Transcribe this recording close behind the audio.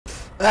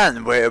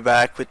And we're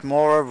back with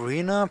more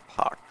Arena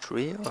Part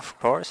 3, of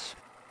course.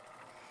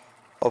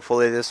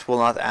 Hopefully this will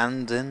not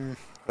end in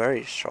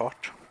very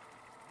short.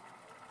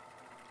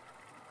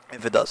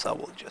 If it does, I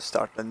will just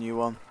start a new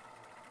one.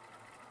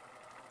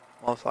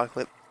 Most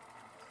likely.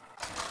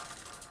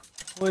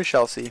 We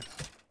shall see.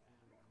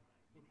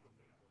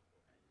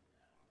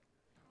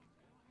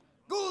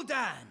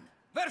 Gul'dan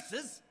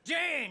versus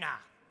Jaina.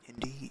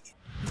 Indeed.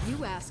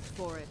 You asked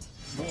for it.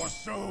 More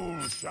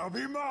souls shall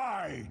be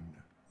mine.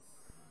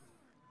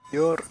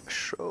 Your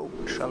show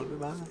shall be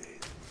mine.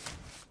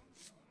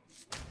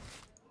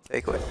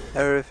 Take away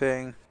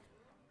everything.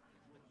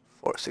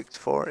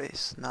 464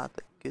 is not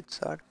a good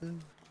start.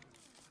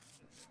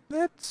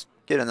 It's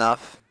good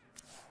enough.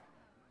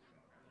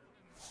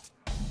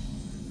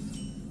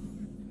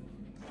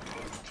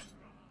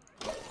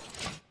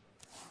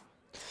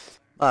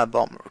 My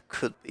bomber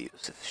could be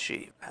used if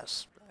she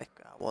has like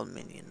a 1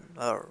 minion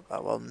or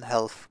a 1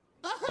 health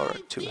or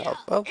 2 health.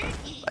 Well,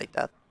 like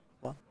that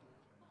one.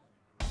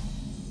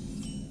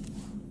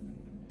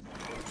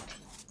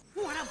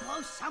 Wanna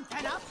blow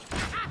something up?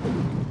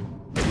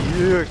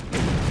 Yeah.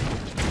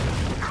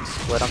 This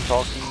is what I'm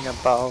talking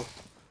about.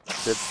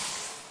 The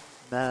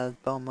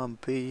mad bomber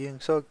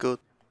being so good.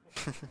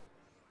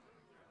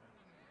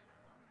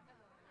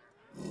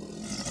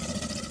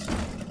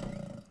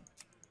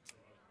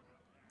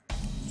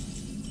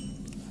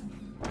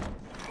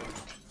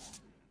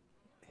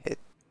 Hit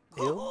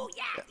heal. Oh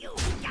yeah, you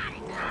got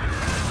it.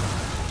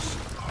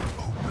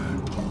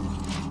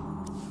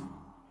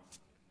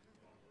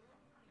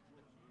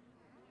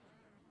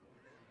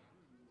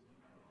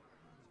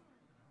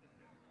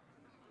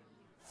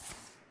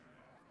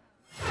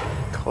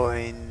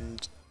 Coin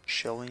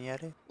showing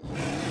Yeti.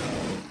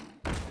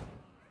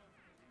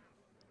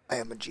 I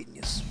am a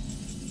genius.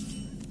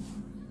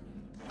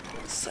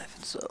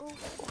 7 so.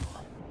 Of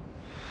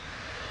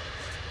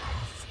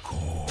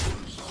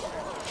course.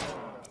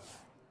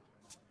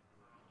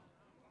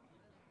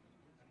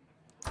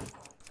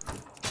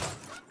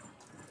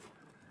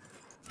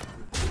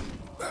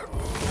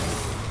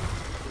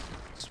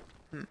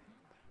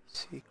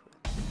 Secret.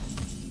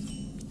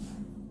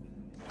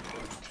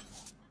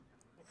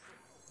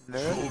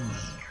 There.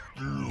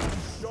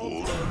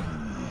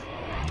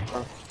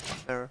 Oh,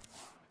 there.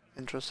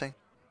 Interesting.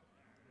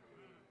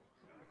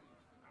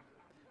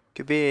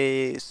 Could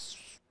be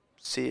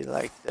see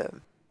like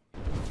the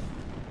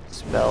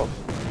spell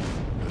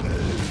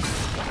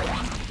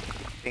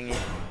thingy.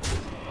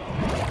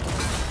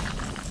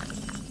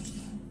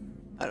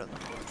 I don't know.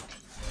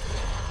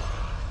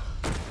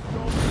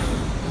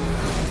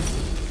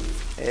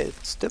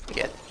 It's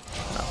duplicate.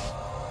 No.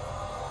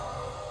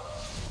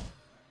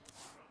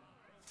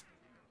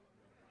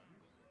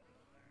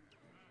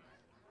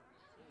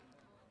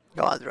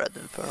 Go on, Red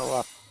Infernal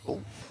up.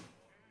 Oh.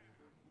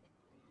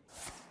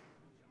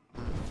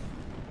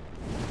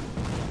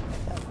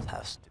 That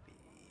has to be.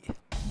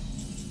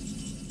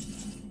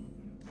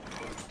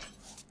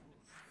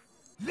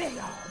 They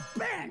all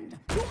bend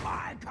to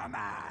my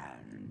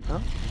command. Huh?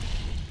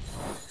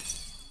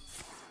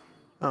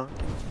 Oh.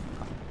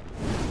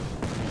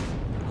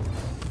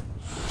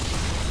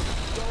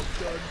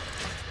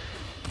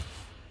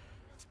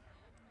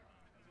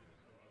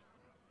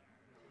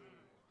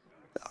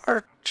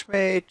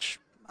 Archmage,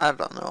 I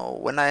don't know.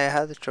 When I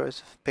had the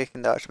choice of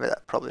picking the Archmage, I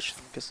probably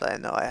shouldn't, because I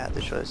know I had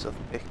the choice of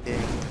picking the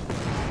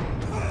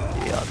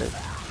other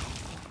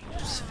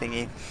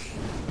thingy.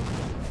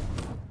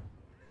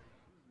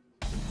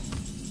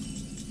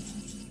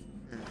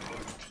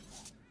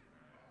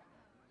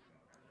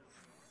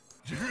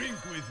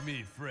 Drink with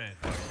me, friend.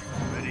 Are you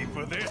ready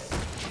for this?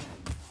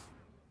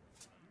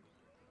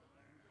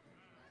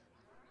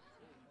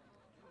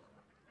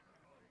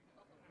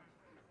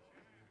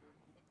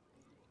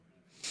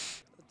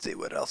 Let's see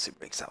what else he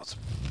brings out.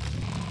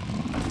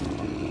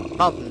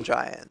 Mountain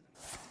Giant.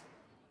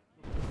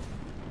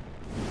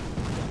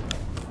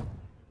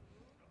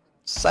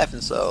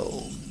 Siphon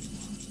Soul.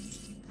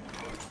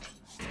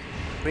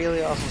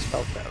 Really awesome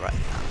spell there right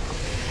now.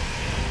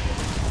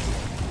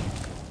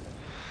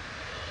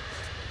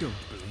 Don't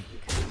blink.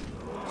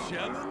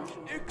 Challenge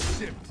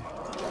accepted.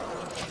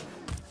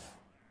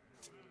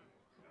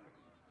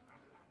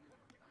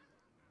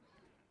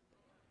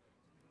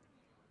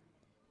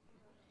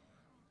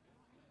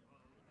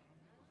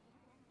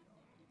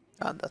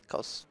 And that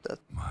costs that.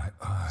 My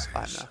eyes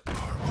fine now.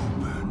 are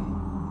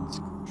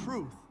open.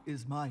 Truth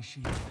is my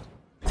shield.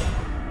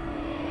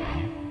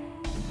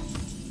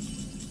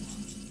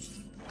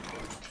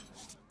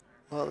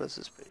 Well, this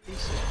is pretty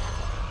easy.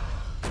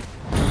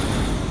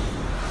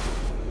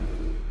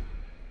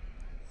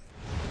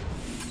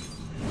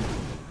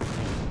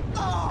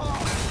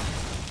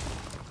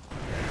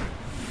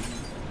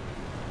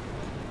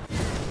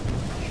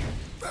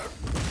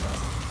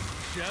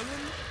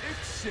 Challenge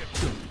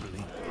accepted.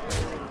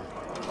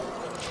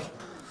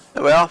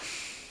 Well,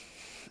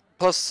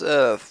 plus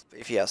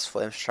if he has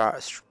flame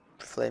strike,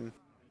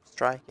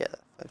 yeah,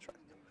 flame strike,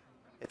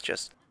 it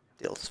just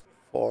deals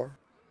 4.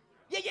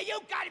 You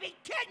gotta be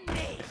kidding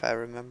me! If I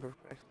remember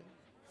correctly.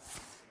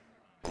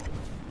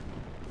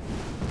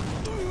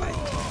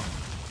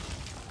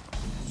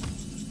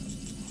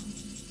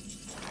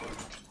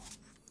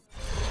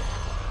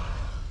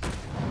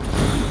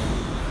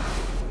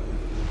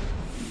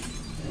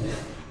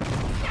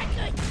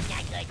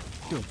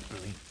 Don't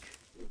blink.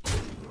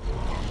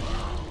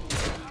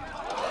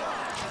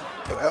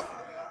 Well,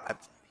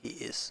 he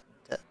is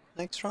dead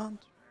next round.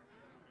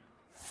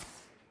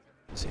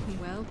 Let's see.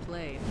 Well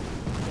played.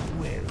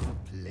 Well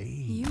played.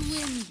 You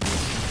win.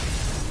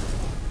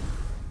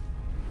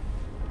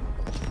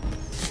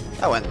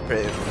 That went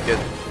pretty good.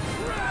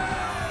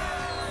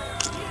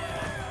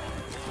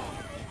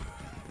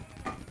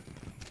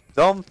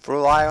 Don't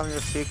rely on your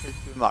secret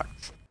too much.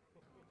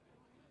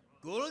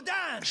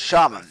 Gul'dan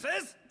Shaman.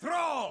 versus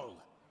Thrall.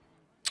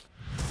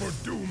 For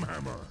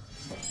Doomhammer.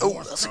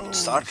 Oh, that's a good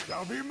start.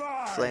 Shall be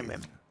mine. Flame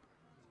him.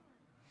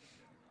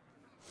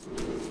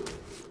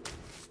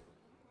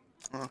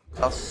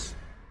 Cuss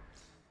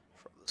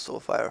from the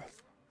Soulfire.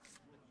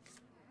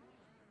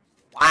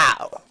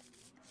 Wow!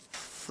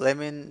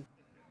 Flaming.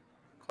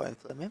 Coin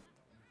flaming.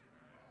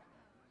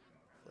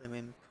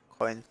 Flaming.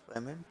 Coin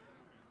flaming.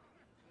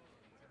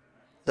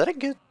 Is that a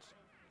good?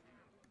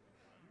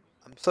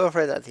 I'm so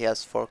afraid that he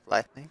has forked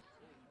lightning.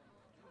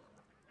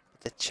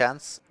 The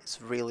chance is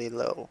really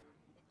low.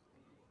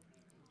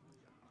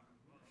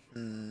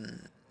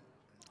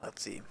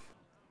 Let's see.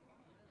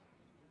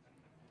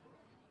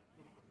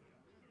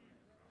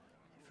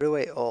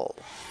 Freeway all.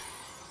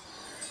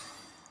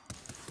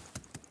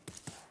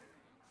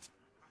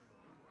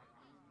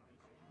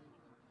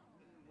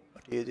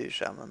 What do you do,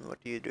 Shaman?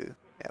 What do you do? You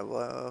have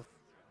a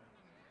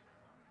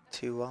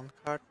 2-1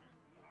 card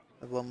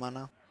with 1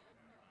 mana.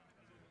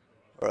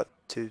 Or a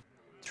 2-3.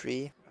 I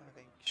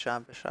think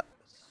Zombie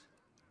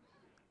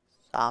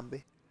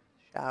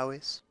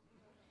Showis.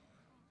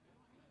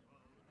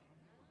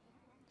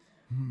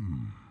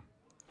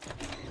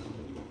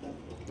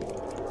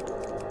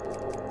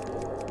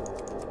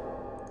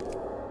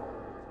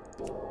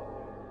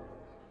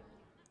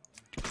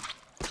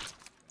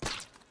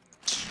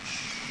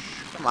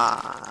 Come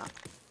on.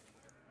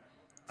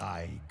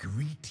 I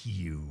greet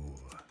you.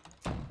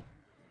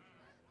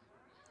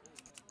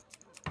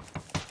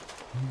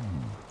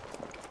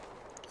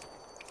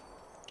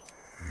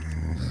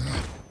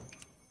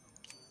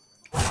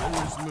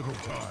 There is little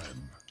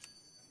time.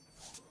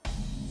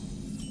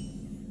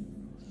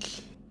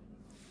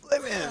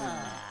 Flame him!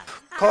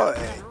 Coin!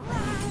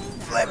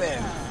 Flame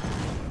him!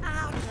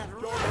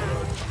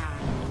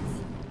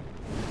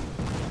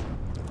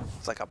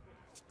 It's like a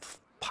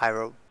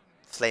pyro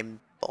flame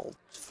bolt,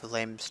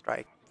 flame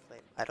strike,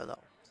 flame, I don't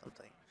know,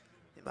 something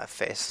in my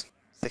face.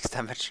 6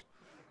 damage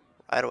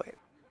right away.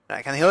 And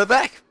I can heal it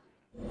back!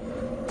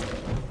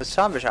 With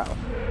Zombie Shower.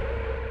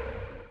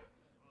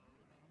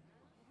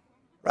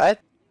 Right?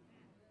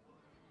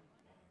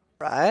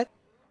 Right?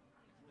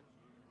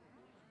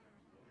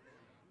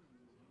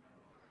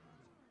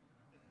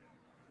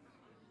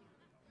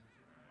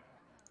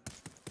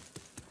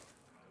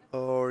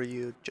 Or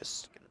you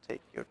just gonna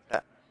take your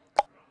tap?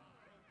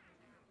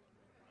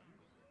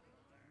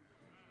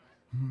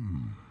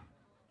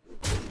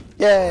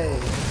 Yay!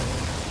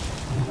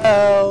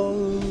 Oh!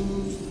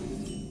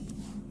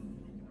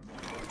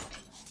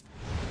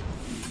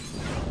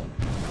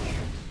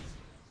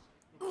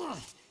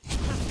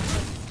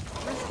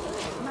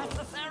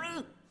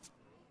 Necessary?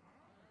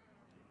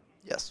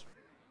 Yes.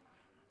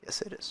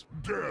 Yes, it is.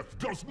 Death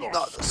does not,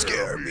 Not to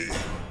scare me.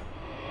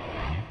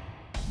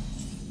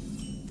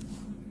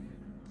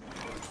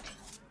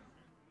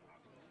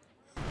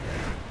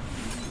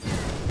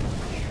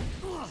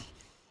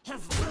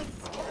 Is this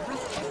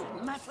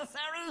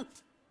necessary?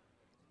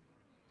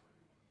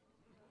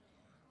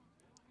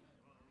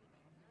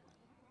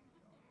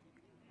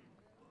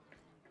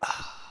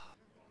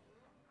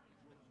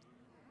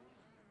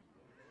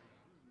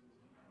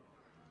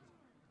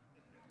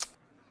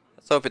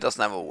 Let's hope it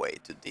doesn't have a way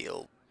to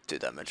deal 2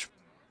 damage.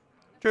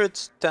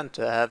 Druids tend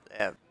to have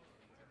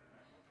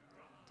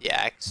the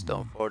axe,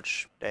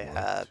 Stoneforge, they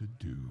have To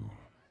do.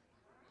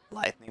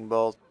 lightning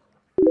bolt,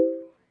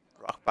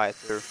 rock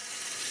biter.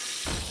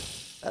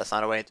 That's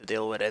not a way to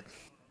deal with it.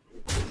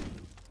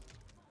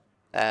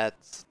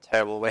 That's a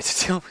terrible way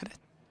to deal with it.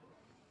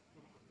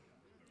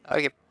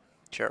 Okay,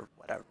 sure,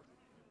 whatever.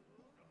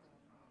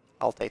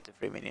 I'll take the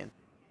free minion.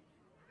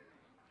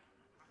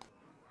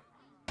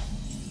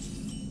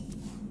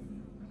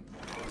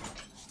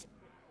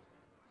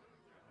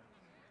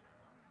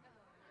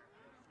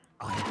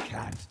 I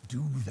can't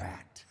do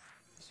that.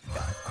 My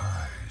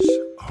eyes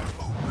are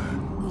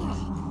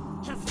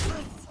open. Is this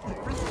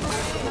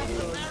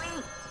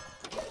necessary?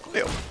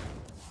 Ew.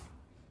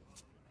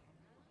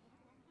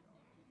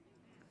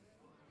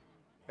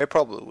 I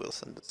probably will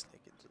send the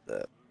snake into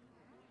the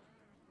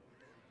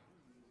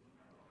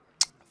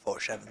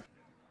 4-7.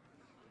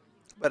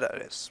 But that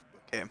is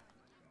okay.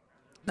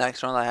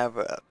 Next round I have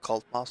a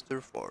Cult Master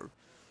for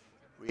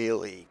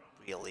really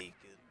good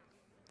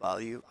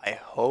value, I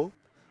hope.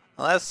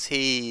 Unless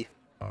he...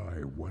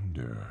 I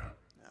wonder.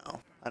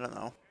 No, I don't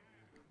know.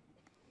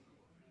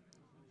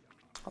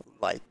 A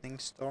Lightning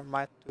Storm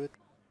might do it.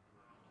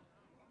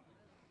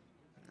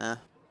 Nah.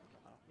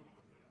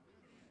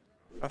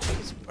 I don't think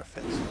it's worth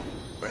it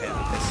for him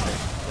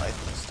this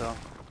Lightning Storm.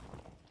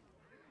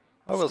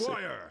 I will see.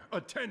 Squire,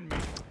 attend me.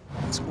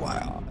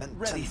 Squire and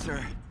Ready,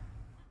 sir.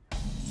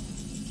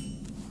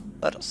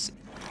 Let us see.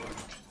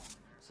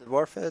 Is it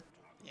worth it?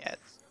 Yeah,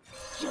 it's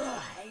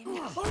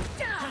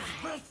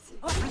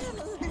Of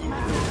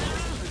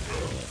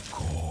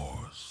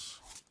course.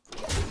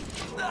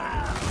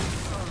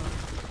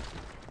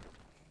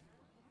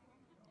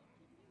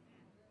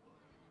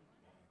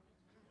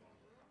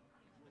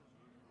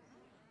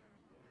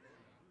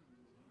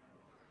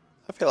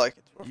 I feel like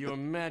it's worth Your it.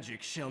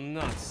 magic shall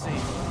not save me.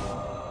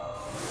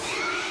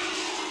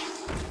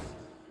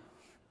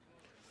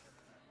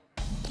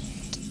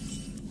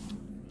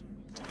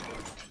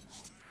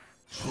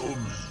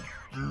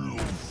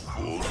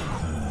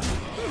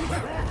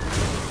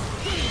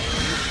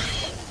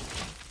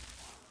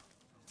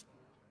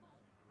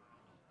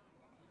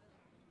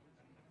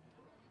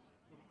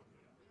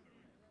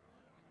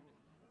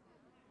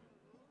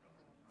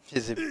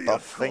 Is he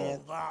buffing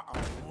it?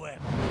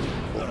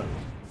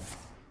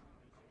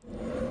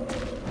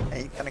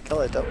 Ain't gonna kill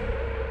it though.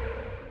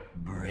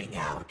 Bring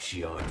out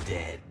your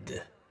dead.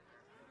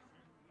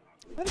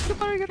 How did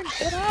somebody gonna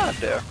get out of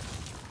there?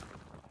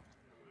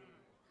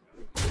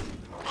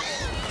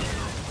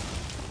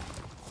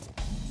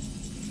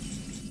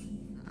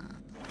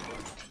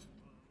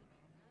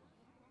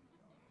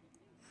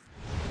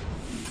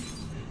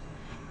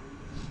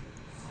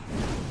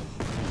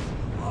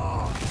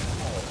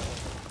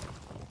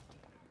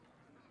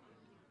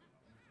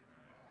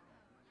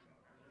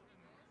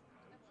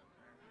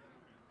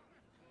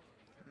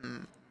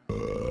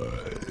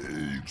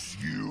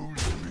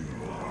 Excuse me.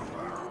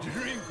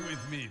 Drink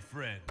with me,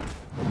 friend.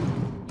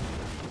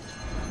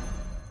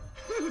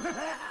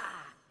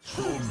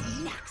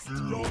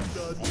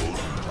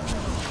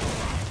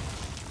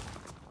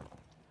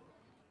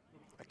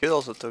 I could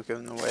also took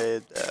him away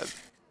the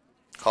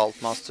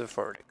Cult Master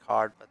for the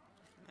card, but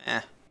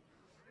eh.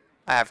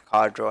 I have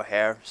card draw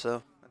here,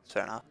 so that's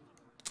fair enough.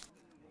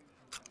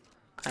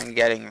 I'm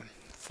getting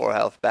 4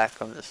 health back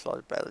from the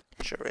slot, but it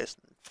sure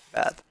isn't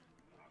bad.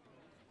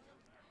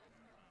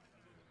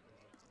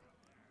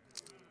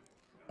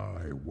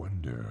 I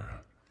wonder.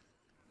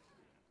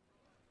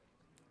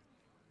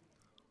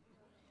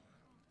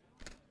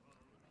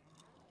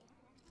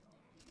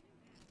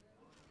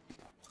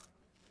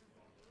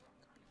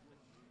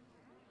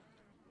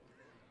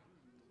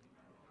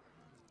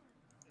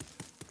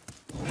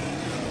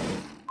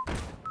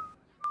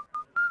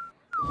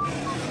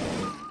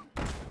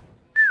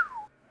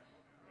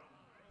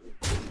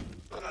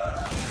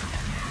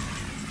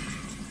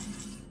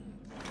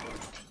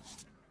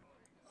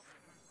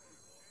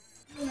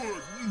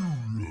 What you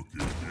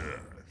looking at?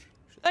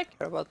 Should I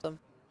care about them?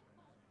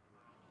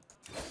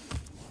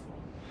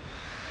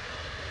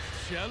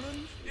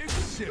 Challenge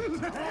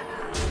accepted.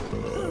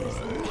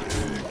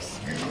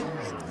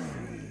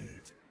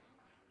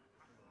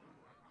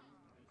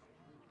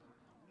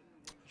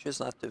 Choose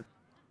not to.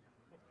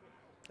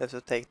 Have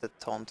to take the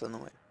Taunton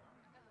away.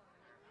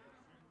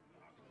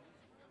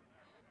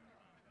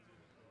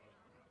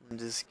 And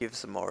this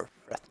gives a more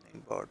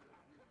threatening board.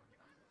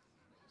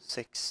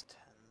 6, 10.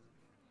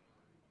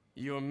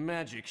 Your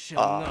magic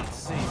shall not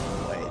save me.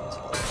 Wait.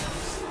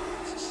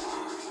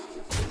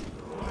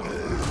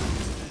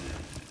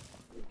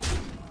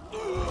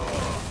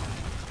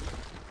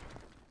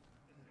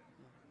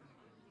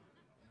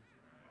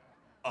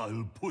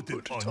 I'll put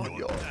it on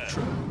your head.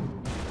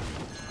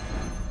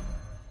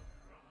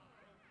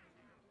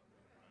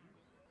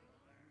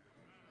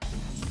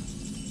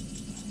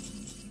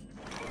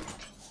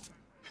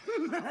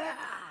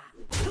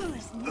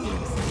 Who's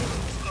next?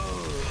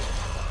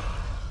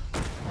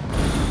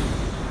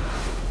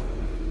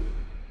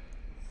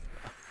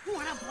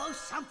 Wanna blow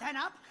something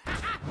up?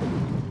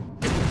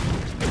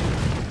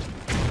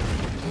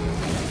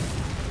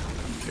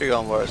 You're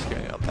going worse,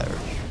 giving up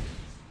perish.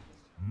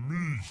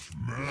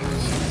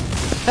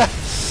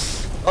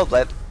 Well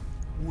played.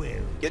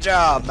 Well, Good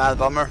job, Mad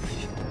Bomber.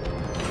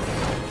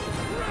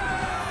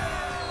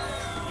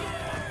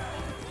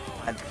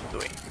 I'm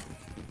doing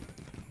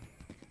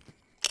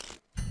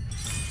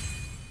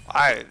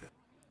 5.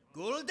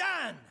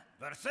 Gul'dan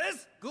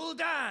versus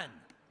Gul'dan.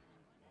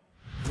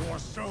 Your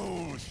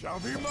soul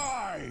shall be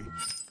mine.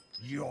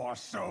 Your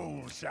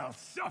soul shall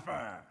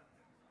suffer.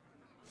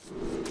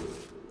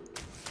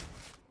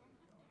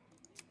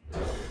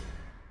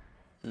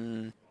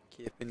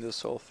 Keeping the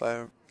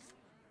Soulfire.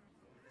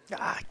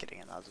 Ah,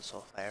 getting another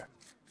Soulfire.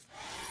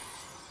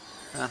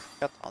 Ah,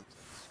 got on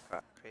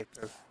Scrap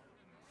Creeper.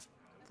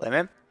 Flame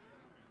him.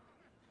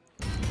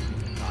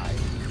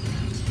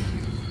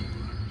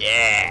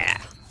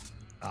 Yeah!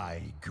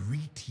 I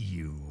greet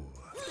you.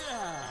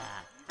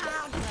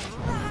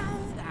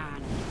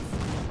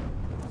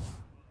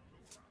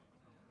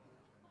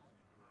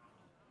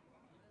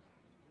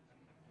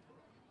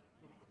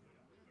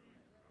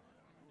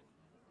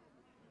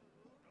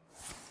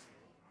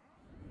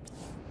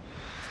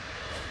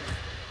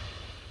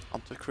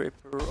 Hunter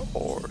Creeper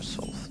or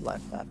Soul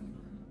Life Lab.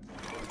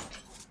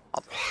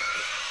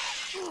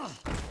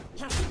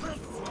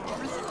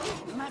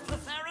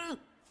 Necessary?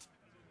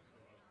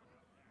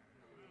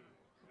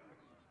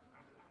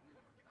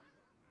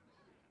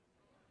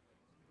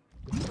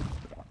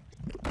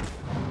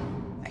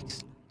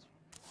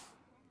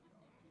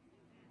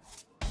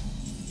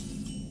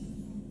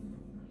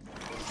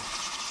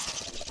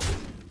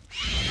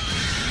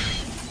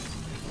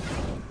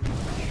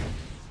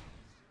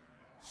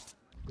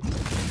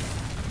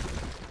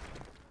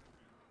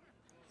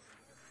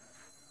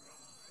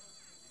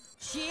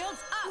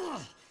 Shields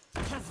up!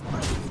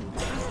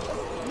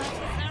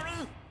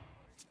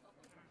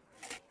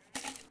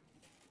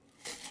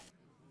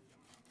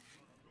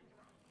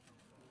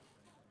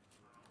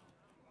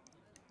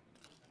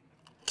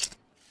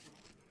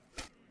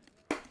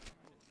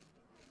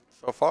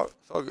 So far,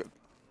 so good.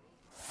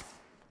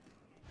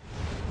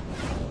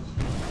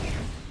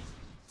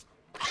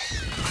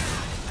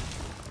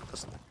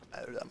 Doesn't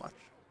matter that much.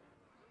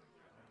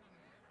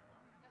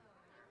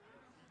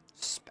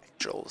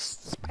 Spectral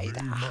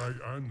spider. May my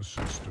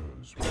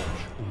ancestors watch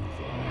over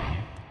me.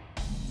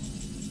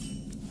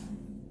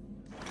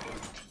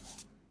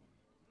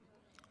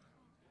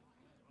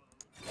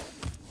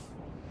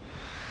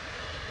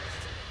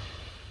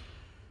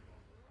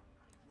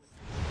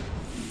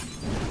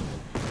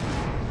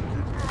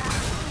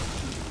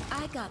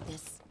 I got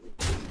this.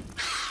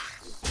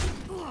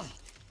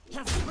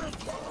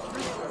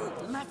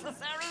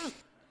 Necessary?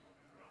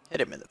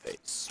 Hit him in the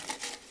face.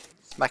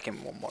 Smack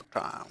him one more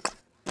time.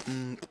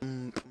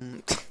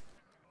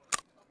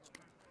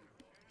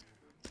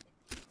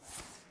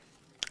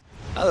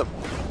 Another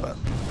one, but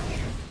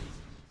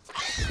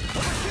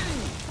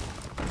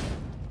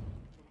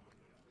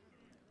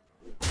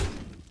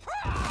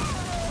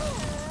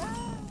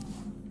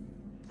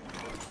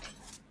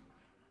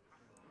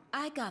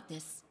I got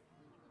this.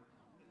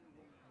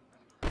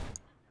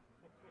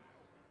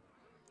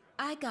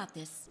 I got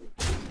this.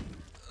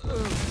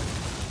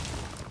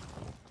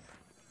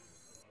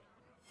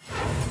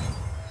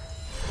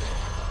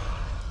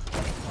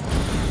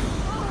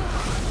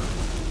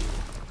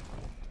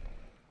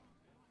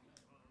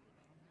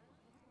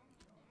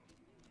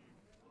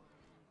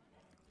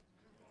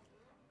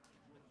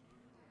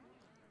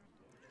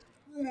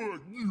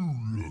 What you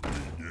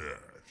looking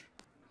at?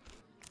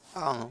 I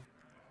don't know.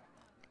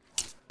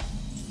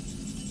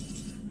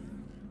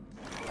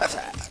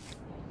 Attack.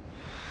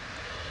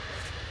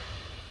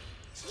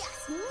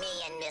 Just me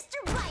and Mr.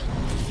 Right.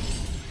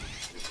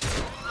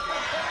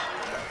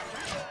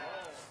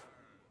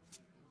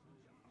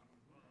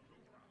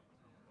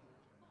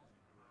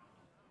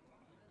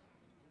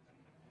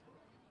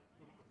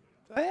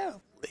 Do I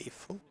have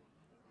lethal?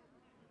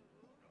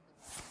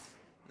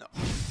 No.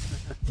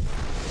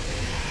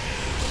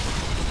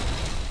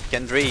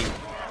 Can dream.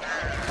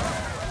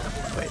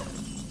 Wait.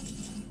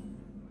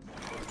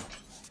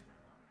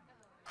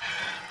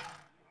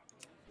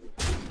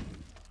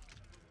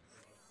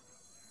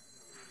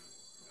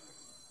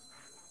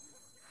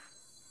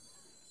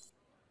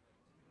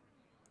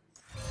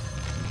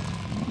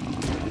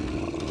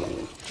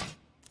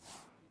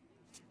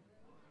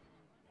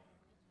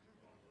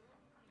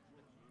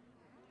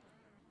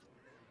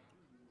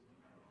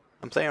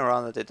 I'm playing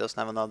around that it doesn't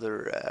have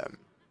another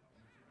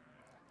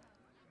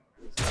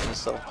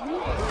so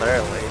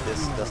rarely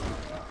this doesn't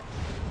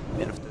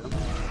mean enough to him.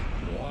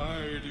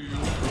 Why do you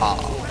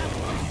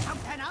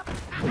Something up?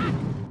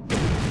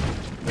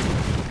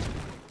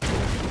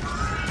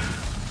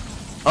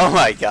 Oh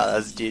my god,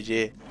 that's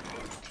GG.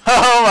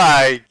 Oh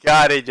my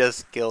god, he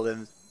just killed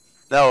him.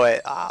 No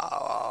wait.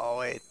 Oh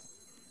wait.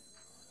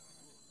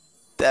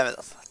 Damn it.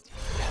 That's not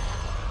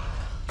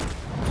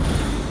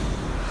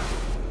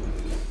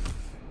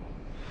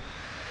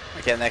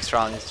okay, next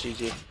round is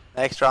GG.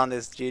 Next round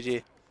is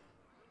GG.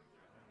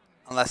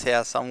 Unless he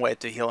has some way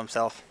to heal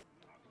himself.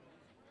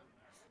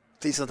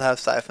 Please don't have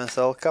Siphon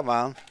Soul, come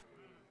on.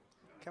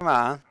 Come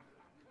on.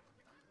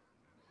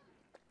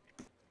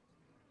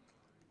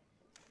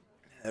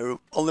 The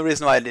only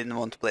reason why I didn't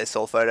want to play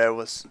Soulfighter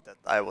was that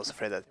I was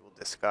afraid that he would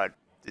discard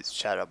this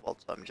Shadow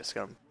Bolt, so I'm just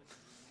gonna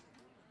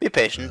be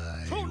patient.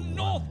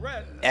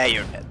 Yeah,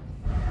 you're dead.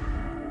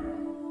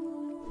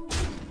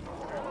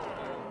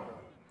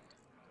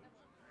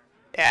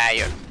 Yeah,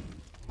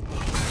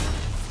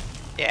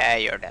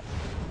 you're dead.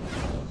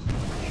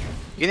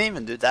 You can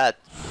even do that.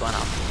 Why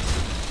not?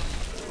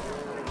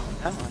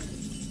 Come on.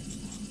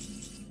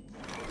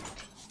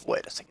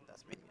 Wait a second,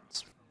 that's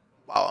minions.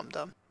 Wow, I'm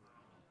dumb.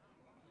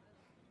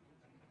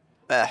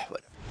 Whatever.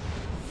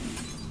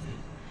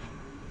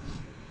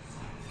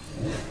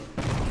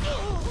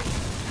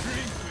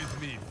 Drink with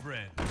me,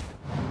 friend.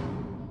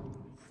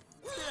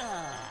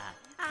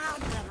 I'll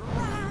get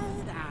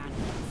right on.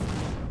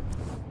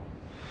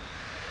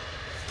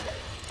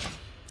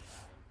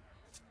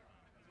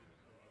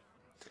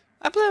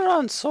 I play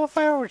around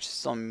Soulfire, which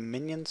is on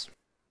minions.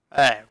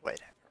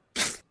 Wait.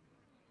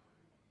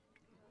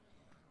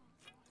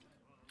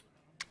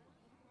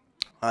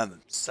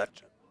 I'm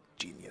such a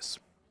genius.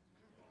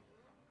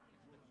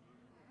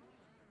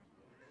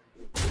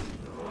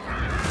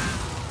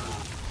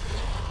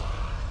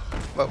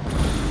 Whoa.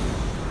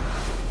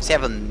 Does he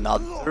have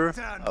another?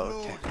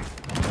 Okay.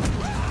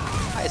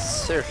 I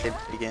certainly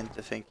begin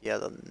to think he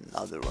had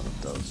another one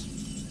of those.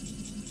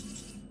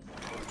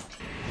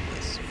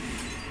 Yes.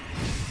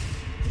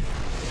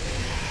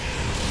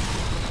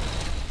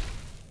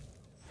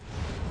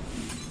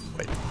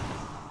 Wait.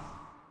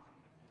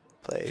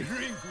 Play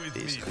Drink with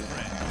these me, two.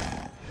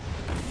 friend.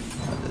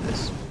 Under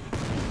this.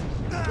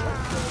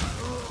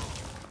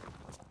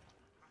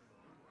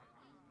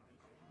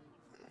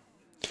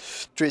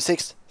 3,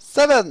 6,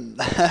 7.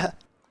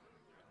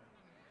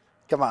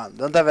 Come on,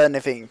 don't have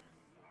anything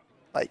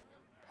like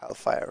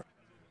Hellfire.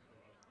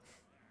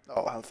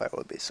 Oh, Hellfire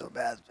would be so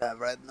bad to have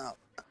right now.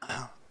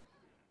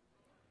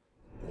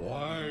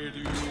 Why do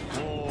you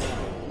call?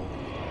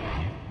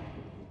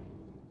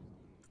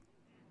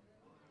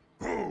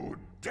 Who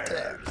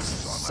dares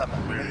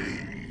summon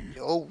me?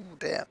 Oh,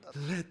 damn.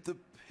 Let the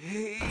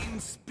pain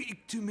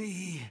speak to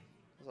me.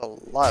 There's a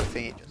lot of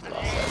things he just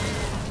lost there.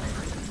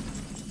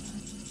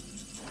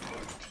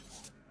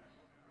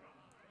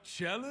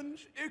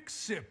 Challenge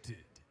accepted.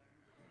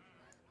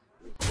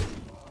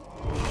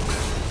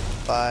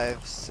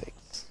 5,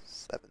 6,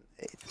 7,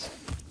 8.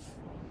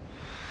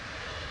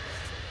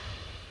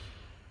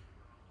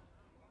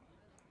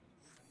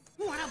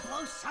 Wanna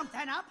blow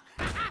something up?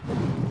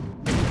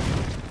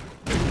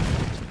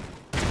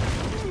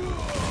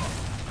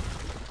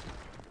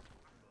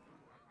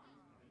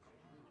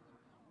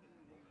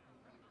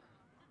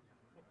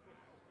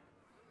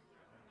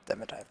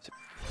 Damn it, I have to.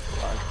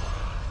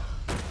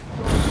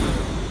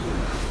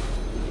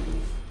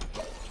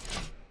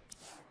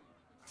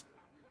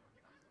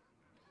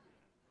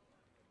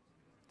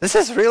 This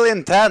is really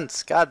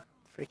intense. God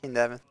freaking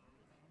damn it.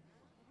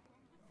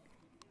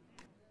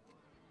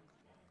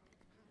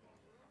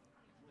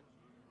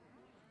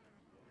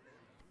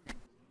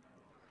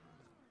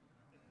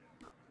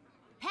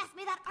 Pass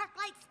me that arc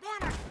light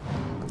spanner.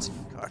 What's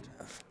the card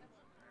have?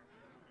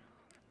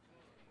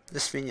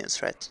 This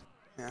minions, right?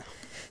 Yeah.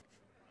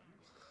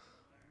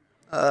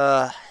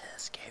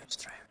 This game's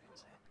driving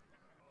insane.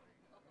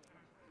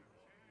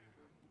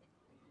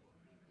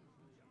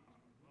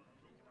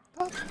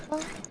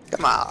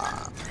 Come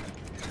on.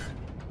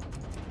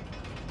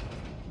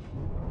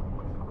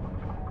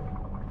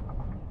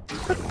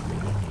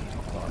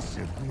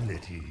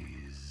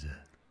 Possibilities.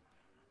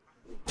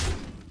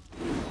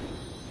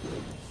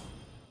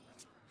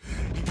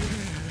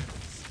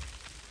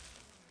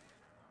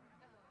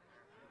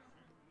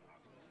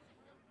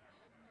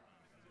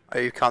 Are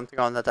you counting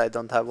on that I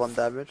don't have 1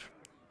 damage?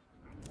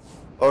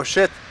 Oh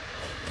shit!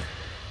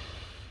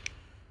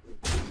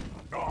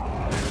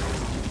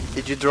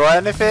 Did you draw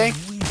anything?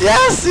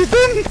 Yes, you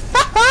didn't!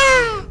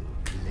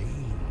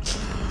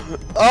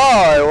 Oh,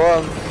 I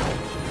won!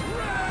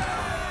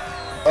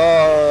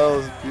 Oh, that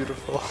was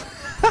beautiful.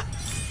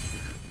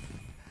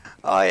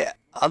 Oh yeah,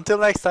 until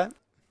next time.